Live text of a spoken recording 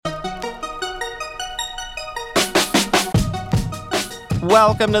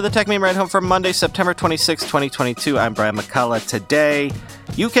Welcome to the Tech Meme Ride Home for Monday, September 26, 2022. I'm Brian McCullough. Today,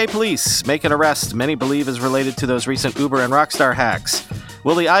 UK police make an arrest many believe is related to those recent Uber and Rockstar hacks.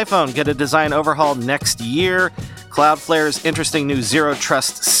 Will the iPhone get a design overhaul next year? Cloudflare's interesting new Zero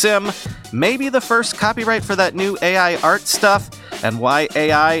Trust SIM. Maybe the first copyright for that new AI art stuff. And why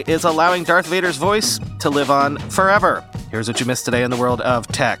AI is allowing Darth Vader's voice to live on forever. Here's what you missed today in the world of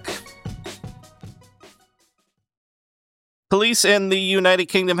tech. Police in the United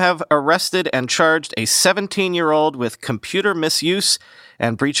Kingdom have arrested and charged a 17-year-old with computer misuse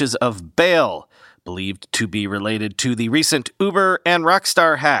and breaches of bail, believed to be related to the recent Uber and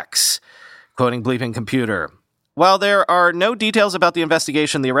Rockstar hacks. Quoting Bleeping Computer, while there are no details about the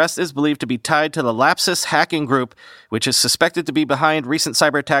investigation, the arrest is believed to be tied to the Lapsus hacking group, which is suspected to be behind recent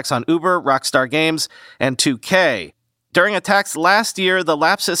cyber attacks on Uber, Rockstar Games, and 2K. During attacks last year, the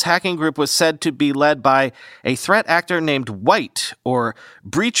Lapsus hacking group was said to be led by a threat actor named White, or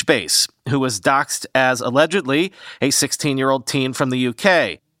Breachbase, who was doxxed as allegedly a 16-year-old teen from the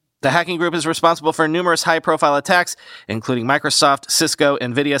UK. The hacking group is responsible for numerous high-profile attacks, including Microsoft, Cisco,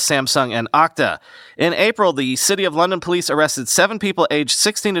 Nvidia, Samsung, and Okta. In April, the City of London police arrested 7 people aged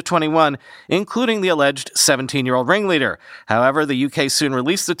 16 to 21, including the alleged 17-year-old ringleader. However, the UK soon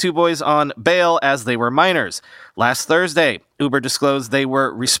released the 2 boys on bail as they were minors. Last Thursday, Uber disclosed they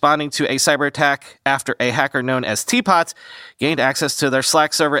were responding to a cyber attack after a hacker known as Teapot gained access to their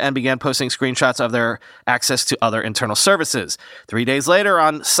Slack server and began posting screenshots of their access to other internal services. 3 days later,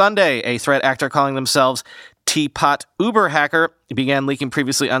 on Sunday, a threat actor calling themselves Teapot Uber hacker began leaking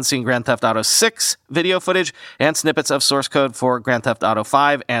previously unseen Grand Theft Auto 6 video footage and snippets of source code for Grand Theft Auto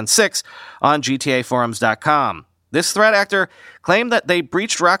 5 and 6 on GTAforums.com. This threat actor claimed that they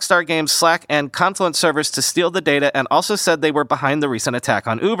breached Rockstar Games' Slack and Confluent servers to steal the data and also said they were behind the recent attack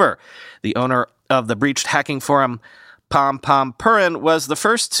on Uber. The owner of the breached hacking forum, Pom Pom Purin, was the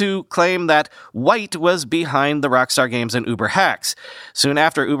first to claim that White was behind the Rockstar Games and Uber hacks. Soon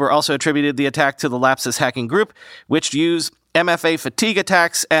after, Uber also attributed the attack to the Lapsus hacking group, which used MFA fatigue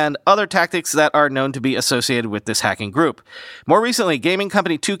attacks and other tactics that are known to be associated with this hacking group. More recently, gaming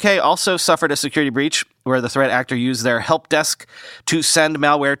company 2K also suffered a security breach where the threat actor used their help desk to send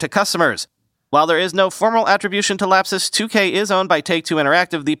malware to customers. While there is no formal attribution to Lapsus, 2K is owned by Take-Two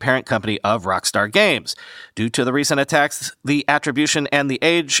Interactive, the parent company of Rockstar Games. Due to the recent attacks, the attribution, and the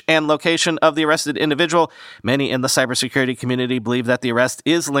age and location of the arrested individual, many in the cybersecurity community believe that the arrest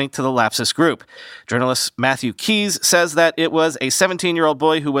is linked to the Lapsus group. Journalist Matthew Keys says that it was a 17-year-old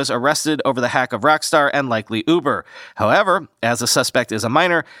boy who was arrested over the hack of Rockstar and likely Uber. However, as the suspect is a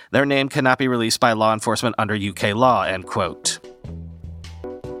minor, their name cannot be released by law enforcement under UK law, end quote.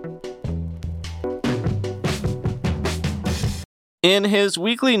 In his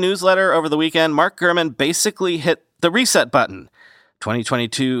weekly newsletter over the weekend, Mark Gurman basically hit the reset button.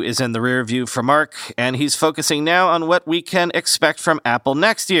 2022 is in the rear view for Mark, and he's focusing now on what we can expect from Apple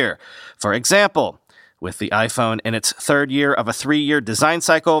next year. For example, with the iPhone in its 3rd year of a 3-year design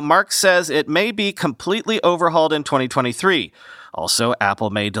cycle, Mark says it may be completely overhauled in 2023. Also,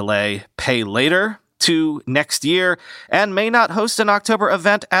 Apple may delay Pay Later to next year and may not host an October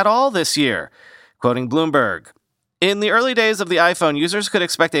event at all this year. Quoting Bloomberg, in the early days of the iPhone, users could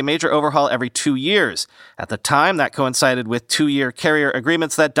expect a major overhaul every 2 years. At the time, that coincided with 2-year carrier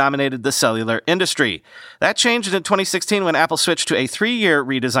agreements that dominated the cellular industry. That changed in 2016 when Apple switched to a 3-year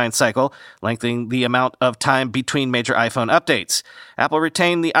redesign cycle, lengthening the amount of time between major iPhone updates. Apple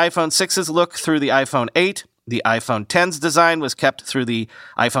retained the iPhone 6's look through the iPhone 8. The iPhone X's design was kept through the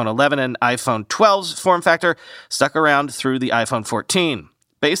iPhone 11, and iPhone 12's form factor stuck around through the iPhone 14.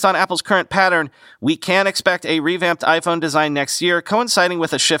 Based on Apple's current pattern, we can expect a revamped iPhone design next year, coinciding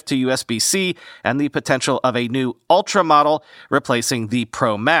with a shift to USB-C and the potential of a new Ultra model replacing the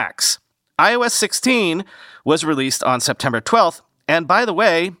Pro Max. iOS 16 was released on September 12th, and by the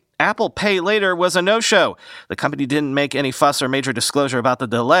way, Apple Pay Later was a no-show. The company didn't make any fuss or major disclosure about the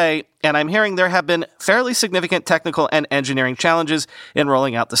delay, and I'm hearing there have been fairly significant technical and engineering challenges in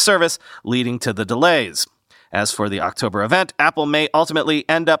rolling out the service, leading to the delays. As for the October event, Apple may ultimately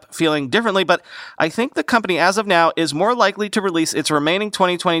end up feeling differently, but I think the company as of now is more likely to release its remaining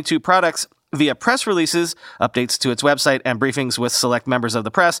 2022 products via press releases, updates to its website, and briefings with select members of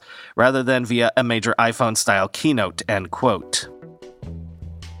the press, rather than via a major iPhone-style keynote, end quote.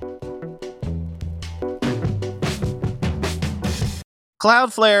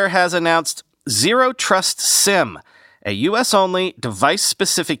 Cloudflare has announced Zero Trust SIM, a US-only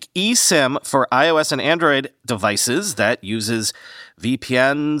device-specific eSIM for iOS and Android devices that uses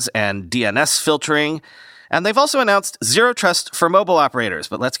VPNs and DNS filtering. And they've also announced Zero Trust for mobile operators.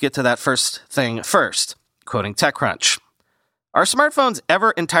 But let's get to that first thing first. Quoting TechCrunch. Are smartphones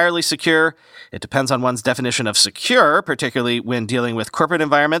ever entirely secure? It depends on one's definition of secure, particularly when dealing with corporate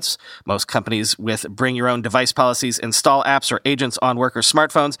environments. Most companies with bring-your-own-device policies install apps or agents on workers'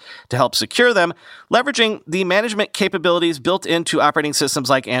 smartphones to help secure them, leveraging the management capabilities built into operating systems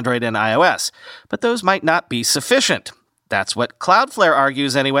like Android and iOS. But those might not be sufficient. That's what Cloudflare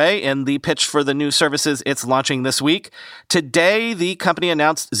argues anyway in the pitch for the new services it's launching this week. Today, the company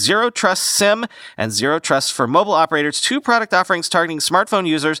announced Zero Trust SIM and Zero Trust for mobile operators, two product offerings targeting smartphone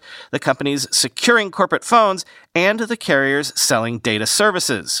users, the companies securing corporate phones, and the carriers selling data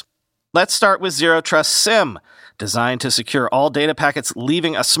services. Let's start with Zero Trust SIM. Designed to secure all data packets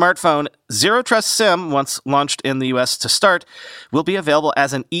leaving a smartphone, Zero Trust SIM, once launched in the US to start, will be available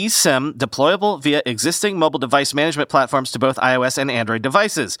as an eSIM deployable via existing mobile device management platforms to both iOS and Android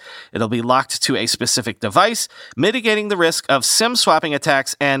devices. It'll be locked to a specific device, mitigating the risk of SIM swapping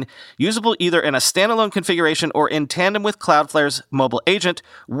attacks, and usable either in a standalone configuration or in tandem with Cloudflare's mobile agent,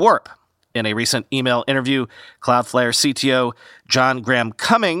 Warp. In a recent email interview, Cloudflare CTO John Graham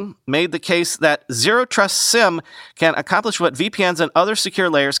Cumming made the case that Zero Trust SIM can accomplish what VPNs and other secure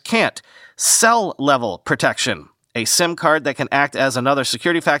layers can't: cell-level protection. A SIM card that can act as another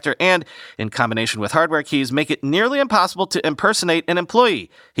security factor and, in combination with hardware keys, make it nearly impossible to impersonate an employee,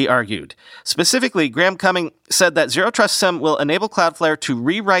 he argued. Specifically, Graham Cumming said that Zero Trust SIM will enable Cloudflare to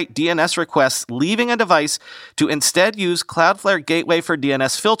rewrite DNS requests leaving a device to instead use Cloudflare Gateway for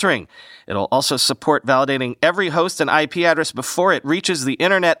DNS filtering. It'll also support validating every host and IP address before it reaches the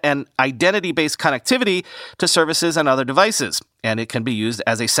internet and identity-based connectivity to services and other devices. And it can be used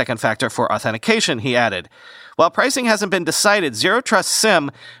as a second factor for authentication, he added. While pricing hasn't been decided, Zero Trust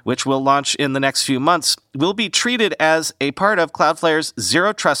SIM, which will launch in the next few months, will be treated as a part of Cloudflare's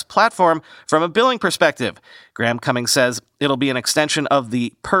Zero Trust platform from a billing perspective. Graham Cumming says it'll be an extension of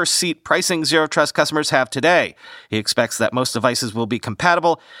the per-seat pricing Zero Trust customers have today. He expects that most devices will be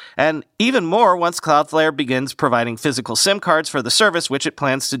compatible, and even more once Cloudflare begins providing physical SIM cards for the service, which it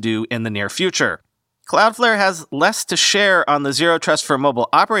plans to do in the near future. Cloudflare has less to share on the Zero Trust for mobile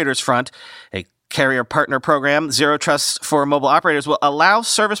operators front. A carrier partner program, Zero Trust for mobile operators, will allow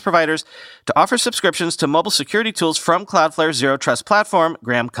service providers to offer subscriptions to mobile security tools from Cloudflare's Zero Trust platform,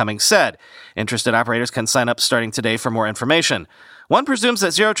 Graham Cumming said. Interested operators can sign up starting today for more information. One presumes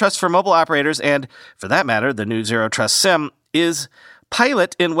that Zero Trust for mobile operators, and for that matter, the new Zero Trust SIM, is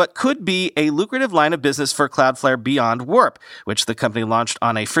pilot in what could be a lucrative line of business for Cloudflare beyond Warp, which the company launched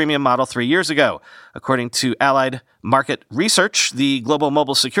on a freemium model 3 years ago. According to Allied Market Research, the global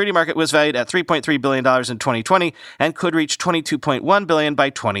mobile security market was valued at $3.3 billion in 2020 and could reach $22.1 billion by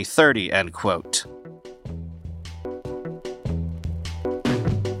 2030, end quote.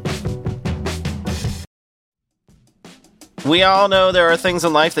 We all know there are things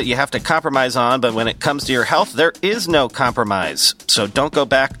in life that you have to compromise on, but when it comes to your health, there is no compromise. So don't go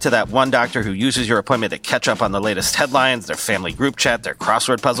back to that one doctor who uses your appointment to catch up on the latest headlines, their family group chat, their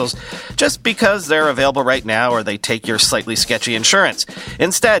crossword puzzles, just because they're available right now or they take your slightly sketchy insurance.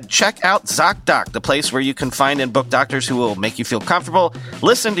 Instead, check out ZocDoc, the place where you can find and book doctors who will make you feel comfortable,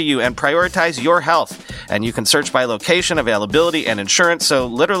 listen to you, and prioritize your health. And you can search by location, availability, and insurance, so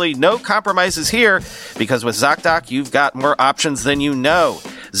literally no compromises here, because with ZocDoc, you've got more options than you know.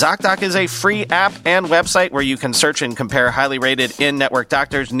 ZocDoc is a free app and website where you can search and compare highly rated in-network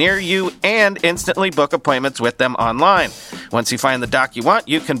doctors near you and instantly book appointments with them online. Once you find the doc you want,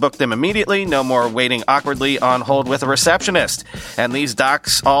 you can book them immediately, no more waiting awkwardly on hold with a receptionist. And these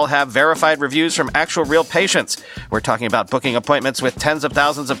docs all have verified reviews from actual real patients. We're talking about booking appointments with tens of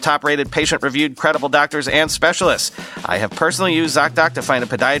thousands of top-rated, patient-reviewed, credible doctors and specialists. I have personally used ZocDoc to find a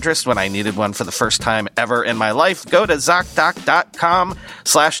podiatrist when I needed one for the first time ever in my life. Go to ZocDoc.com/TechMeme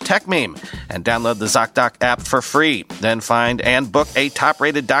and download the ZocDoc app for free. Then find and book a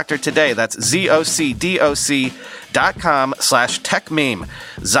top-rated doctor today. That's ZocDoc.com/TechMeme.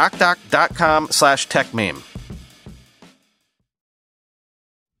 ZocDoc.com/TechMeme.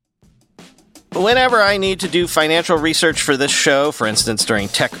 Whenever I need to do financial research for this show, for instance during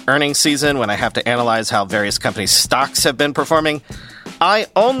tech earnings season when I have to analyze how various companies' stocks have been performing, I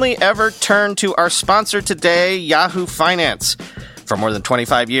only ever turn to our sponsor today, Yahoo Finance. For more than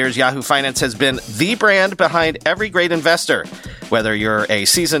 25 years, Yahoo Finance has been the brand behind every great investor. Whether you're a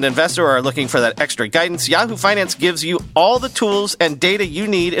seasoned investor or are looking for that extra guidance, Yahoo Finance gives you all the tools and data you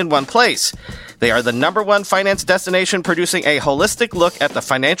need in one place. They are the #1 finance destination, producing a holistic look at the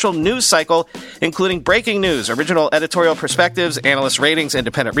financial news cycle, including breaking news, original editorial perspectives, analyst ratings,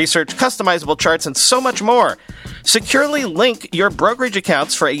 independent research, customizable charts, and so much more. Securely link your brokerage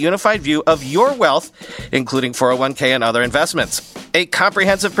accounts for a unified view of your wealth, including 401k and other investments. A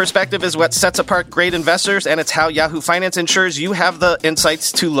comprehensive perspective is what sets apart great investors, and it's how Yahoo Finance ensures you have the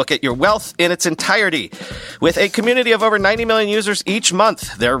insights to look at your wealth in its entirety. With a community of over 90 million users each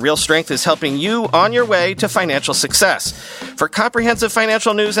month, their real strength is helping you on your way to financial success. For comprehensive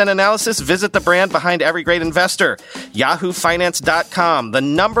financial news and analysis, visit the brand behind every great investor, yahoofinance.com, the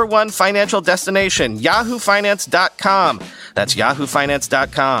 -- financial destination, yahoofinance.com. That's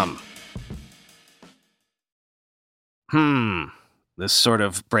yahoofinance.com. This sort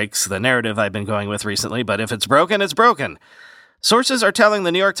of breaks the narrative I've been going with recently, but if it's broken, it's broken. Sources are telling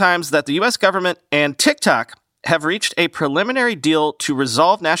the New York Times that the U.S. government and TikTok have reached a preliminary deal to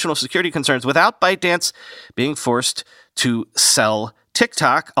resolve national security concerns without ByteDance being forced to sell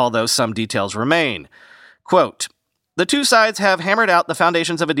TikTok, although some details remain. Quote, "The two sides have hammered out the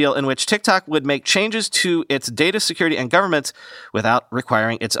foundations of a deal in which TikTok would make changes to its data security and governance without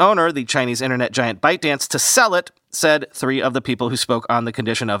requiring its owner, the Chinese internet giant ByteDance, to sell it," said three of the people who spoke on the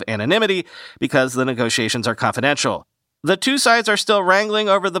condition of anonymity because the negotiations are confidential. The two sides are still wrangling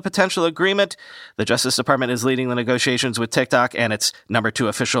over the potential agreement. The Justice Department is leading the negotiations with TikTok, and its number 2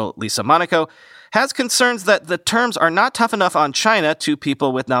 official, Lisa Monaco, has concerns that the terms are not tough enough on China, two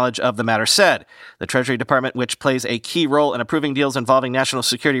people with knowledge of the matter said. The Treasury Department, which plays a key role in approving deals involving national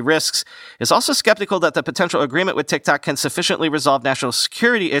security risks, is also skeptical that the potential agreement with TikTok can sufficiently resolve national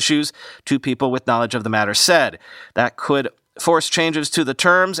security issues, two people with knowledge of the matter said. That could force changes to the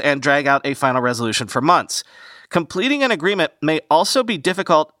terms and drag out a final resolution for months. Completing an agreement may also be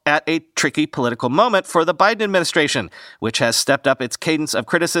difficult at a tricky political moment for the Biden administration, which has stepped up its cadence of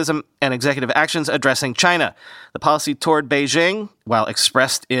criticism and executive actions addressing China. The policy toward Beijing, while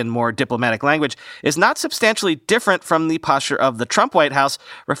expressed in more diplomatic language, is not substantially different from the posture of the Trump White House,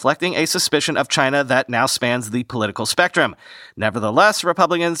 reflecting a suspicion of China that now spans the political spectrum. Nevertheless,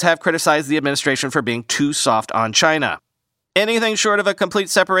 Republicans have criticized the administration for being too soft on China. Anything short of a complete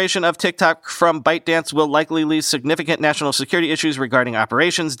separation of TikTok from ByteDance will likely leave significant national security issues regarding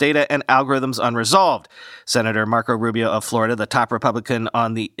operations, data, and algorithms unresolved, Senator Marco Rubio of Florida, the top Republican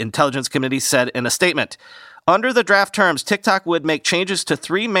on the Intelligence Committee, said in a statement. Under the draft terms, TikTok would make changes to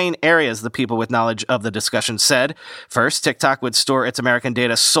 3 main areas, the people with knowledge of the discussion said. First, TikTok would store its American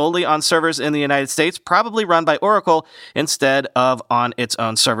data solely on servers in the United States, probably run by Oracle, instead of on its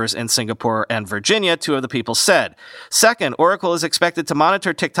own servers in Singapore and Virginia, 2 of the people said. Second, Oracle is expected to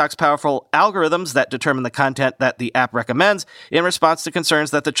monitor TikTok's powerful algorithms that determine the content that the app recommends in response to concerns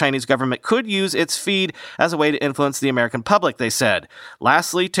that the Chinese government could use its feed as a way to influence the American public, they said.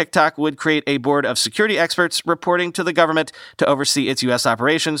 Lastly, TikTok would create a board of security experts reporting to the government to oversee its U.S.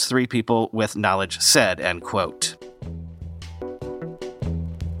 operations, 3 people with knowledge said, end quote.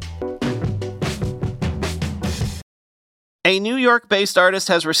 A New York-based artist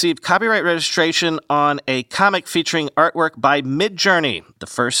has received copyright registration on a comic featuring artwork by Midjourney, the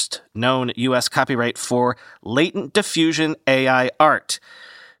first known U.S. copyright for latent diffusion AI art.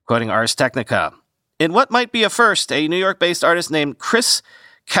 Quoting Ars Technica, "In what might be a first, a New York-based artist named Chris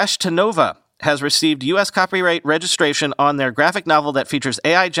Kashtanova has received U.S. copyright registration on their graphic novel that features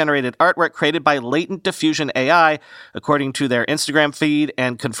AI-generated artwork created by Latent Diffusion AI, according to their Instagram feed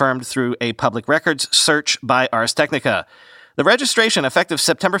and confirmed through a public records search by Ars Technica. The registration, effective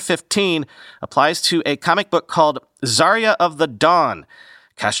September 15, applies to a comic book called Zarya of the Dawn.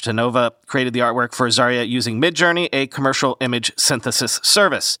 Kashtanova created the artwork for Zarya using Midjourney, a commercial image synthesis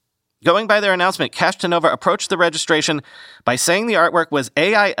service. Going by their announcement, Kashtanova approached the registration by saying the artwork was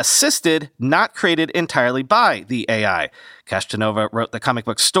AI-assisted, not created entirely by the AI. Kashtanova wrote the comic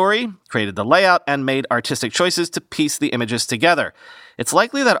book story, created the layout, and made artistic choices to piece the images together. It's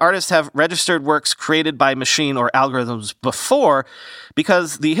likely that artists have registered works created by machine or algorithms before,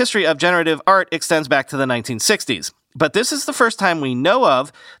 because the history of generative art extends back to the 1960s. But this is the first time we know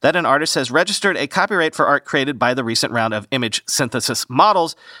of that an artist has registered a copyright for art created by the recent round of image synthesis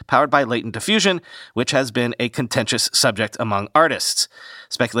models powered by latent diffusion, which has been a contentious subject among artists.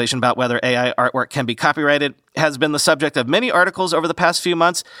 Speculation about whether AI artwork can be copyrighted has been the subject of many articles over the past few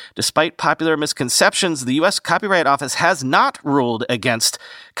months. Despite popular misconceptions, the U.S. Copyright Office has not ruled against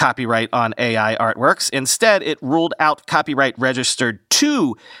copyright on AI artworks. Instead, it ruled out copyright registered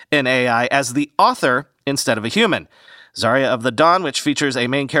to an AI as the author instead of a human. Zarya of the Dawn, which features a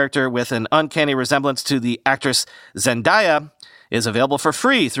main character with an uncanny resemblance to the actress Zendaya, is available for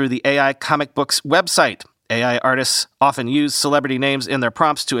free through the AI Comic Books website. AI artists often use celebrity names in their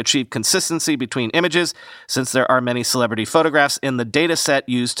prompts to achieve consistency between images, since there are many celebrity photographs in the data set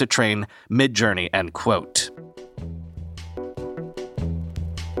used to train Midjourney, end quote.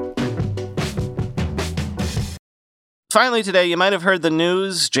 Finally today, you might have heard the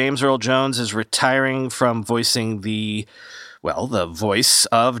news. James Earl Jones is retiring from voicing the Well, the voice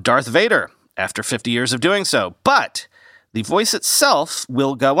of Darth Vader after 50 years of doing so. But the voice itself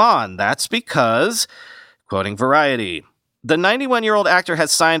will go on. That's because, quoting Variety, the 91-year-old actor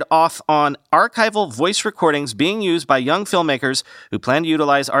has signed off on archival voice recordings being used by young filmmakers who plan to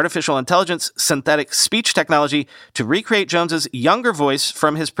utilize artificial intelligence synthetic speech technology to recreate Jones's younger voice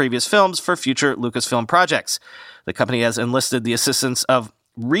from his previous films for future Lucasfilm projects. The company has enlisted the assistance of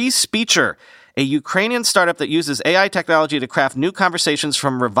Respeecher, a Ukrainian startup that uses AI technology to craft new conversations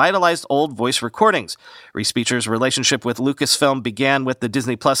from revitalized old voice recordings. Respeecher's relationship with Lucasfilm began with the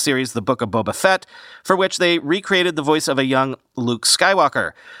Disney Plus series The Book of Boba Fett, for which they recreated the voice of a young Luke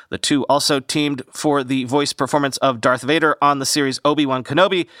Skywalker. The two also teamed for the voice performance of Darth Vader on the series Obi-Wan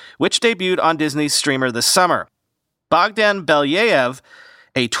Kenobi, which debuted on Disney's streamer this summer. Bogdan Belyayev,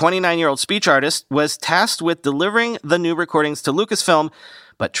 a 29-year-old speech artist, was tasked with delivering the new recordings to Lucasfilm,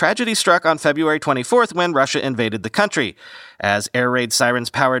 but tragedy struck on February 24th when Russia invaded the country. As air raid sirens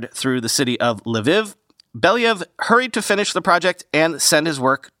powered through the city of Lviv, Belyayev hurried to finish the project and send his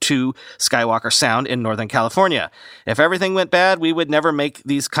work to Skywalker Sound in Northern California. If everything went bad, we would never make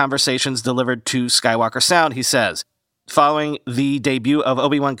these conversations delivered to Skywalker Sound, he says. Following the debut of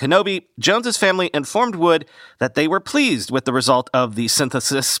Obi-Wan Kenobi, Jones's family informed Wood that they were pleased with the result of the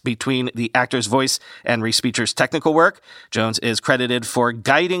synthesis between the actor's voice and Respeecher's technical work. Jones is credited for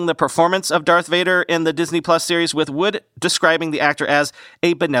guiding the performance of Darth Vader in the Disney Plus series, with Wood describing the actor as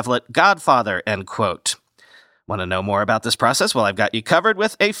a benevolent godfather, end quote. Want to know more about this process? Well, I've got you covered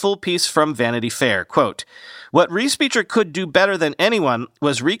with a full piece from Vanity Fair. Quote, what Respeecher could do better than anyone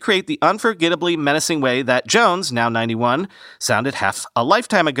was recreate the unforgettably menacing way that Jones, now 91, sounded half a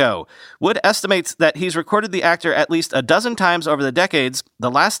lifetime ago. Wood estimates that he's recorded the actor at least a dozen times over the decades,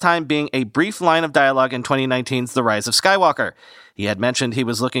 the last time being a brief line of dialogue in 2019's The Rise of Skywalker. He had mentioned he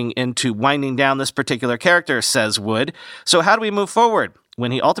was looking into winding down this particular character, says Wood. So how do we move forward?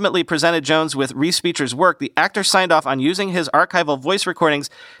 When he ultimately presented Jones with Respeecher's work, the actor signed off on using his archival voice recordings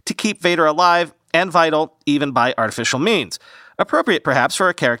to keep Vader alive and vital, even by artificial means. Appropriate, perhaps, for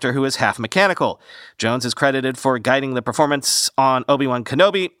a character who is half mechanical. Jones is credited for guiding the performance on Obi-Wan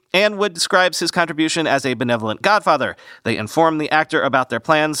Kenobi, and Wood describes his contribution as a benevolent godfather. They inform the actor about their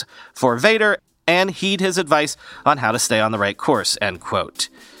plans for Vader and heed his advice on how to stay on the right course, end quote.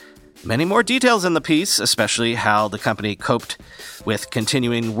 Many more details in the piece, especially how the company coped with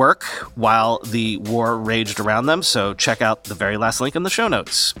continuing work while the war raged around them, so check out the very last link in the show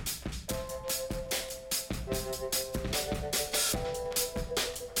notes.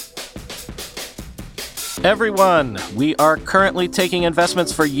 Everyone, we are currently taking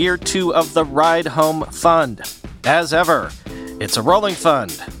investments for year 2 of the Ride Home Fund. As ever, it's a rolling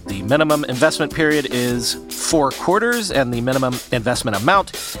fund. The minimum investment period is 4 quarters, and the minimum investment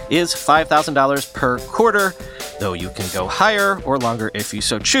amount is $5,000 per quarter, though you can go higher or longer if you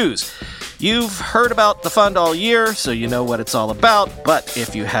so choose. You've heard about the fund all year, so you know what it's all about, but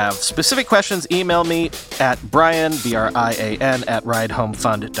if you have specific questions, email me at Brian, B-R-I-A-N, at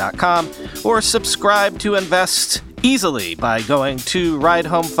ridehomefund.com, or subscribe to Invest easily by going to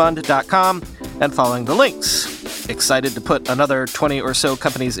ridehomefund.com and following the links. Excited to put another 20 or so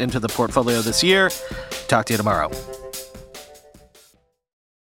companies into the portfolio this year. Talk to you tomorrow.